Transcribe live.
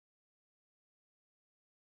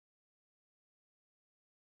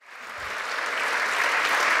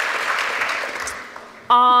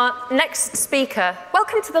Our next speaker,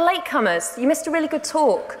 welcome to the latecomers. You missed a really good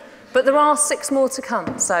talk, but there are 6 more to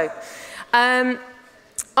come. So, our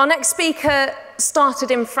next speaker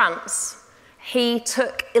started in France. He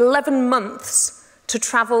took 11 months to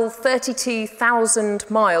travel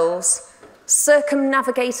 32,000 miles,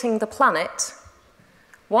 circumnavigating the planet.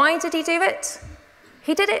 Why did he do it?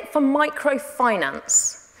 He did it for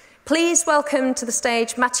microfinance. Please welcome to the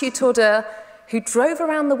stage Matthieu Tordeur, who drove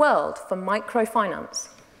around the world for microfinance.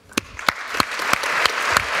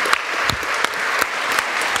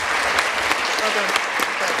 Well done.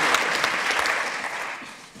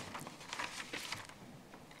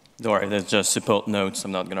 Don't worry, there's just support notes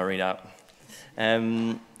I'm not going to read out.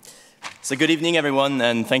 So good evening, everyone,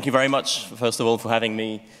 and thank you very much, first of all, for having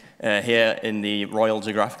me here in the Royal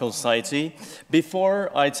Geographical Society.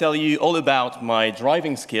 Before I tell you all about my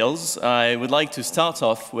driving skills, I would like to start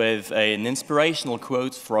off with an inspirational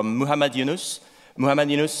quote from Muhammad Yunus.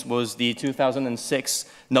 Muhammad Yunus was the 2006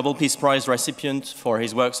 Nobel Peace Prize recipient for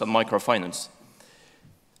his works on microfinance.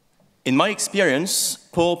 In my experience,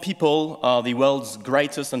 poor people are the world's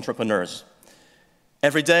greatest entrepreneurs.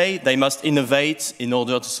 Every day, they must innovate in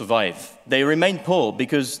order to survive. They remain poor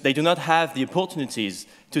because they do not have the opportunities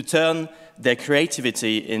to turn their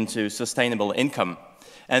creativity into sustainable income.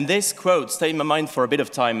 And this quote stayed in my mind for a bit of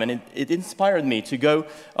time, and it inspired me to go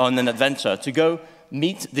on an adventure, to go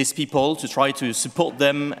meet these people, to try to support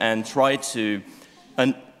them and try to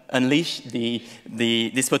unleash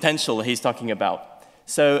this potential he's talking about.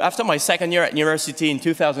 So after my second year at university in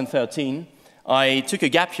 2013, I took a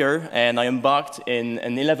gap year and I embarked in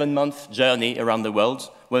an 11-month journey around the world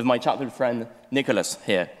with my childhood friend Nicholas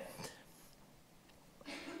here.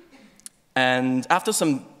 And after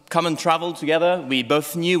some common travel together, we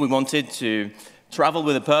both knew we wanted to travel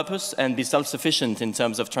with a purpose and be self-sufficient in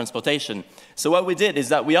terms of transportation. So what we did is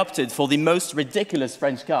that we opted for the most ridiculous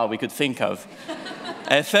French car we could think of,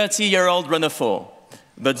 a 30-year-old Renault 4.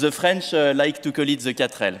 But the French like to call it the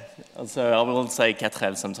 4L, so I will say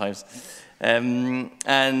 4L sometimes.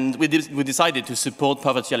 And we decided to support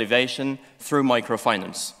poverty alleviation through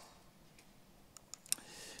microfinance.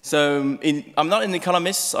 So I'm not an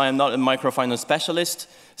economist, I am not a microfinance specialist,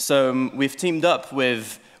 so we've teamed up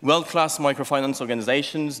with world-class microfinance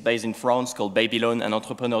organizations based in France called Babylone and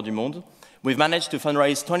Entrepreneurs du Monde. We've managed to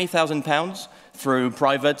fundraise £20,000 through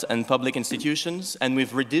private and public institutions, and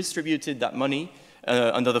we've redistributed that money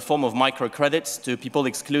under the form of microcredits to people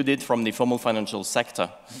excluded from the formal financial sector.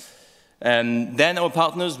 Then our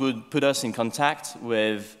partners would put us in contact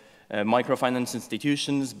with microfinance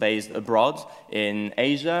institutions based abroad in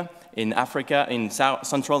Asia, in Africa, in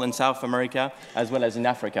Central and South America, as well as in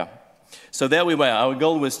Africa. So there we were. Our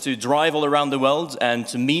goal was to drive all around the world and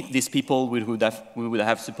to meet these people we would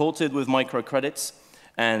have supported with microcredits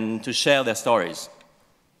and to share their stories.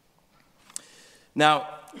 Now,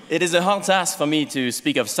 it is a hard task for me to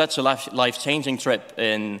speak of such a life-changing trip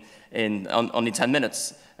in only 10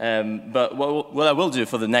 minutes. But what I will do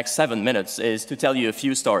for the next 7 minutes is to tell you a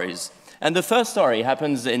few stories. And the first story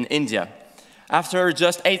happens in India. After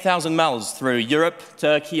just 8,000 miles through Europe,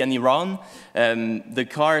 Turkey, and Iran, the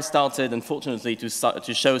car started, unfortunately, to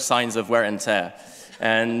show signs of wear and tear.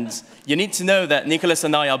 And you need to know that Nicholas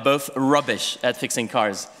and I are both rubbish at fixing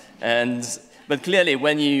cars. But clearly,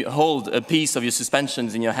 when you hold a piece of your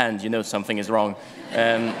suspensions in your hand, you know something is wrong.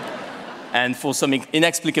 And for some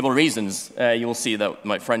inexplicable reasons, you will see that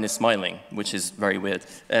my friend is smiling, which is very weird.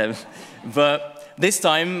 But this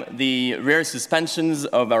time, the rear suspensions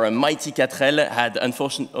of our mighty 4L had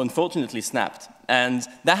unfortunately snapped. And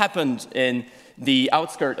that happened in the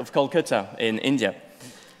outskirts of Kolkata in India.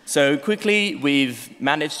 So quickly, we've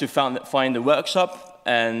managed to find a workshop,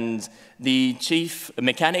 and the chief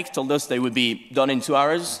mechanic told us they would be done in 2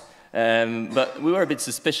 hours. But we were a bit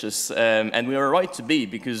suspicious, and we were right to be,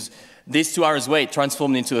 because this 2 hours wait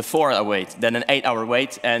transformed into a 4-hour wait, then an 8-hour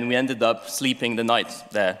wait, and we ended up sleeping the night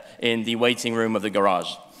there in the waiting room of the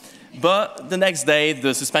garage. But the next day,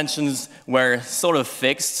 the suspensions were sort of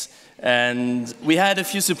fixed, and we had a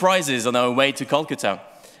few surprises on our way to Kolkata.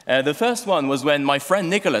 The first one was when my friend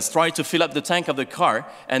Nicholas tried to fill up the tank of the car,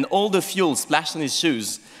 and all the fuel splashed on his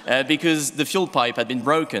shoes because the fuel pipe had been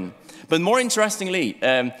broken. But more interestingly,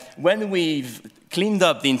 when we've cleaned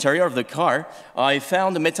up the interior of the car, I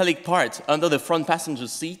found a metallic part under the front passenger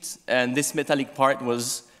seat, and this metallic part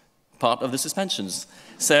was part of the suspensions.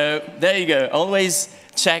 So there you go. Always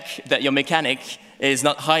check that your mechanic is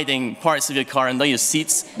not hiding parts of your car under your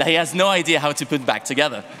seats that he has no idea how to put back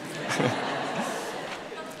together.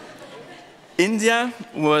 India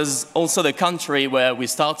was also the country where we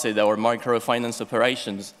started our microfinance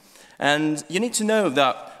operations. And you need to know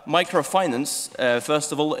that microfinance,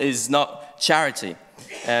 first of all, is not charity.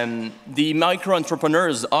 The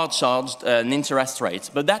micro-entrepreneurs are charged an interest rate,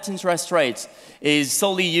 but that interest rate is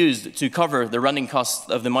solely used to cover the running costs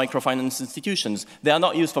of the microfinance institutions. They are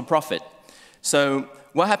not used for profit. So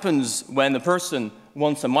what happens when a person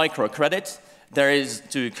wants a microcredit? There is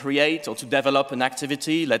to create or to develop an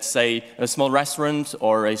activity, let's say a small restaurant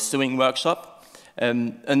or a sewing workshop.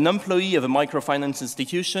 An employee of a microfinance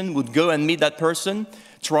institution would go and meet that person,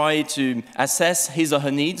 try to assess his or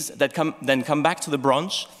her needs, then come back to the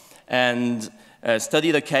branch and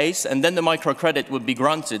study the case, and then the microcredit would be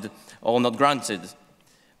granted or not granted.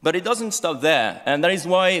 But it doesn't stop there, and that is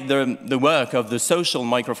why the work of the social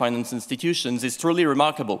microfinance institutions is truly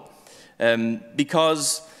remarkable,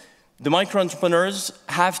 because the micro-entrepreneurs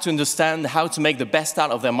have to understand how to make the best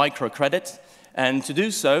out of their microcredit, and to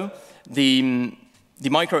do so,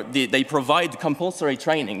 they provide compulsory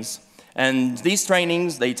trainings. And these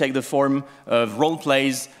trainings, they take the form of role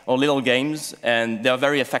plays or little games, and they are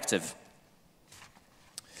very effective.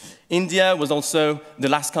 India was also the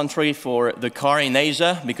last country for the car in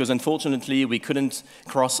Asia, because unfortunately we couldn't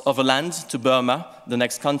cross overland to Burma, the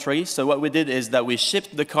next country. So what we did is that we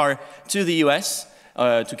shipped the car to the US,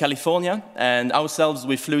 to California, and ourselves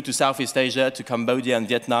we flew to Southeast Asia, to Cambodia and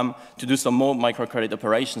Vietnam, to do some more microcredit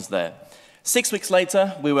operations there. 6 weeks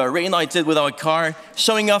later, we were reunited with our car,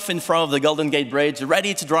 showing off in front of the Golden Gate Bridge,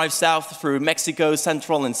 ready to drive south through Mexico,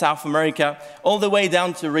 Central and South America, all the way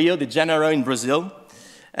down to Rio de Janeiro in Brazil.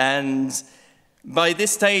 And by this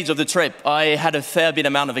stage of the trip, I had a fair bit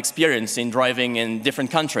amount of experience in driving in different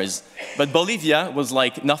countries, but Bolivia was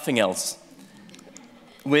like nothing else.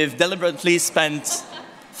 We've deliberately spent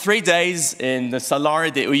 3 days in the Salar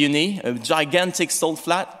de Uyuni, a gigantic salt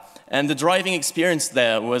flat, and the driving experience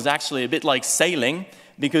there was actually a bit like sailing,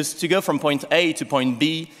 because to go from point A to point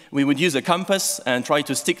B, we would use a compass and try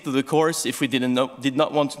to stick to the course if we did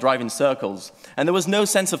not want to drive in circles. And there was no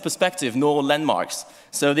sense of perspective, nor landmarks.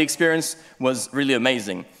 So the experience was really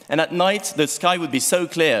amazing. And at night, the sky would be so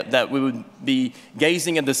clear that we would be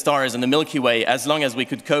gazing at the stars and the Milky Way as long as we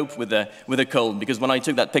could cope with the cold. Because when I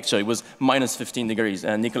took that picture, it was minus 15 degrees,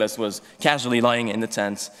 and Nicholas was casually lying in the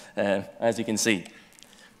tent, as you can see.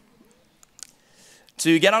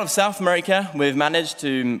 To get out of South America, we've managed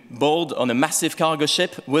to board on a massive cargo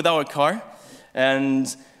ship with our car,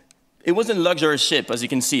 and it was a luxurious ship, as you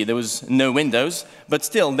can see. There was no windows, but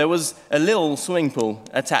still, there was a little swimming pool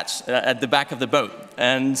attached at the back of the boat.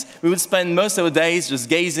 And we would spend most of the days just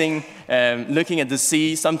gazing, looking at the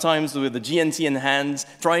sea, sometimes with the GNT in hand,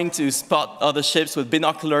 trying to spot other ships with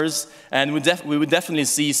binoculars, and we would definitely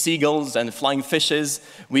see seagulls and flying fishes.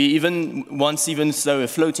 We once even saw a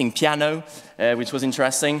floating piano, which was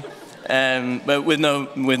interesting, but with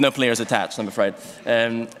no players attached, I'm afraid.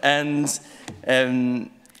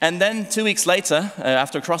 And then 2 weeks later,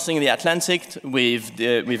 after crossing the Atlantic, we've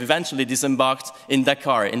eventually disembarked in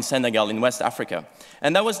Dakar, in Senegal, in West Africa.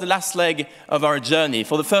 And that was the last leg of our journey.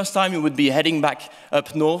 For the first time, we would be heading back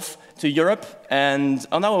up north to Europe. And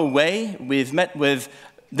on our way, we've met with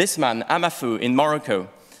this man, Amafou, in Morocco.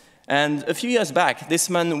 And a few years back, this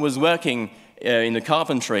man was working in the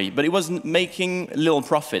carpentry, but he was making little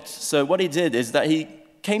profit. So what he did is that he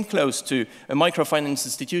came close to a microfinance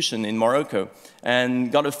institution in Morocco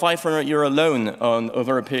and got a €500 loan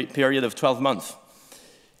over a period of 12 months.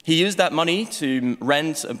 He used that money to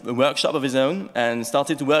rent a workshop of his own and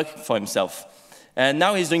started to work for himself. And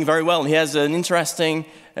now he's doing very well. He has an interesting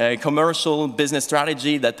commercial business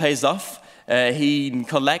strategy that pays off. He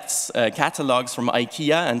collects catalogs from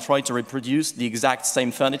IKEA and tries to reproduce the exact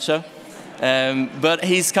same furniture. But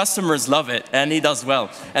his customers love it, and he does well.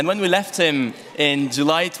 And when we left him in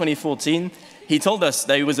July 2014, he told us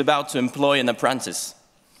that he was about to employ an apprentice.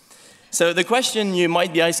 So the question you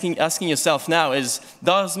might be asking yourself now is,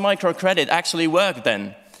 does microcredit actually work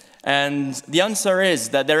then? And the answer is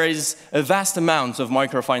that there is a vast amount of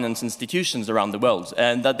microfinance institutions around the world,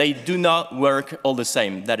 and that they do not work all the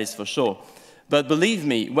same, that is for sure. But believe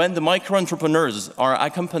me, when the micro-entrepreneurs are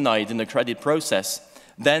accompanied in the credit process,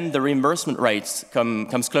 then the reimbursement rate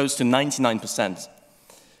comes close to 99%.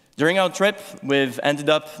 During our trip, we've ended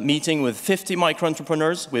up meeting with 50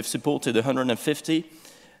 micro-entrepreneurs. We've supported 150,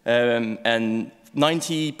 and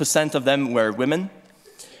 90% of them were women.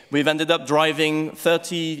 We've ended up driving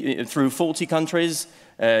through 40 countries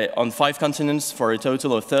on 5 continents for a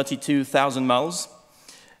total of 32,000 miles.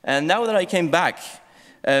 And now that I came back,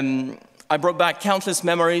 I brought back countless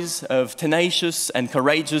memories of tenacious and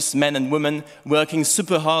courageous men and women working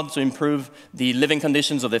super hard to improve the living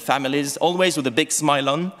conditions of their families, always with a big smile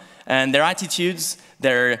on. And their attitudes,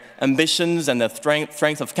 their ambitions, and their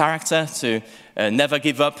strength of character to never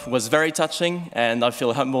give up was very touching, and I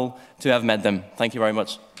feel humble to have met them. Thank you very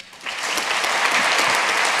much.